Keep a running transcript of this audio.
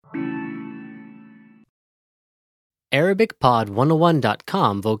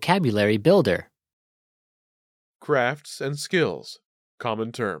ArabicPod101.com Vocabulary Builder. Crafts and skills.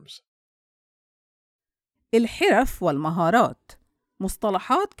 Common terms. الحرف والمهارات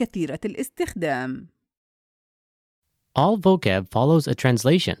مصطلحات كثيرة الاستخدام. All vocab follows a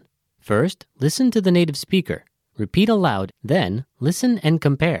translation. First, listen to the native speaker. Repeat aloud, then listen and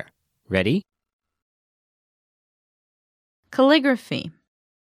compare. Ready? calligraphy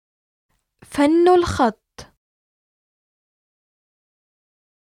فن الخط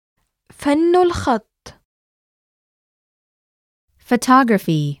فن الخط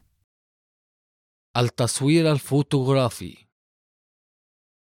photography التصوير الفوتوغرافي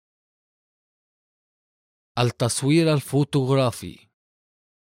التصوير الفوتوغرافي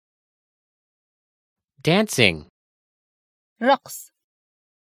Dancing. رقص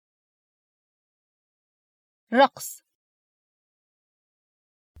رقص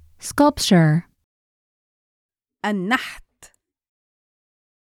sculpture النحت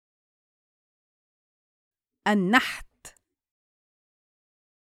النحت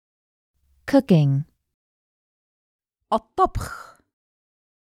cooking الطبخ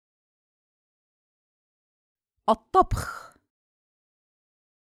الطبخ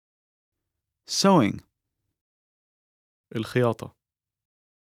sewing الخياطة.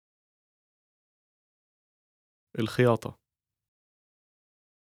 الخياطة.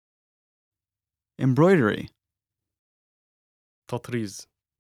 embroidery تطريز.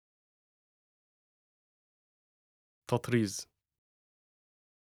 تطريز.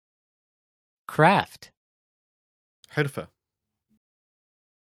 Craft. حرفة.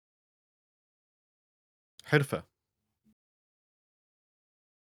 حرفة.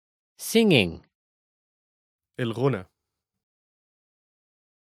 Singing. الغنى.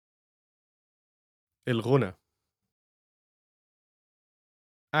 الغنى.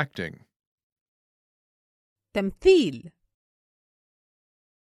 acting. تمثيل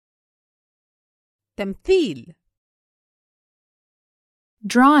تمثيل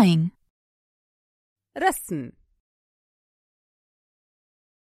drawing رسم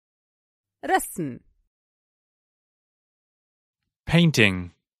رسم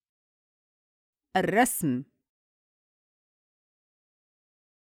painting الرسم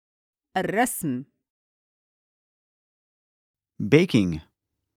الرسم baking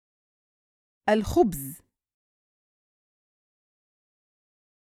الخبز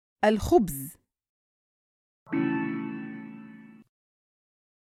الخبز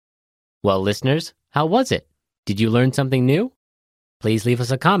Well, listeners, how was it? Did you learn something new? Please leave us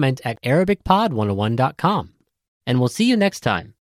a comment at ArabicPod101.com. And we'll see you next time.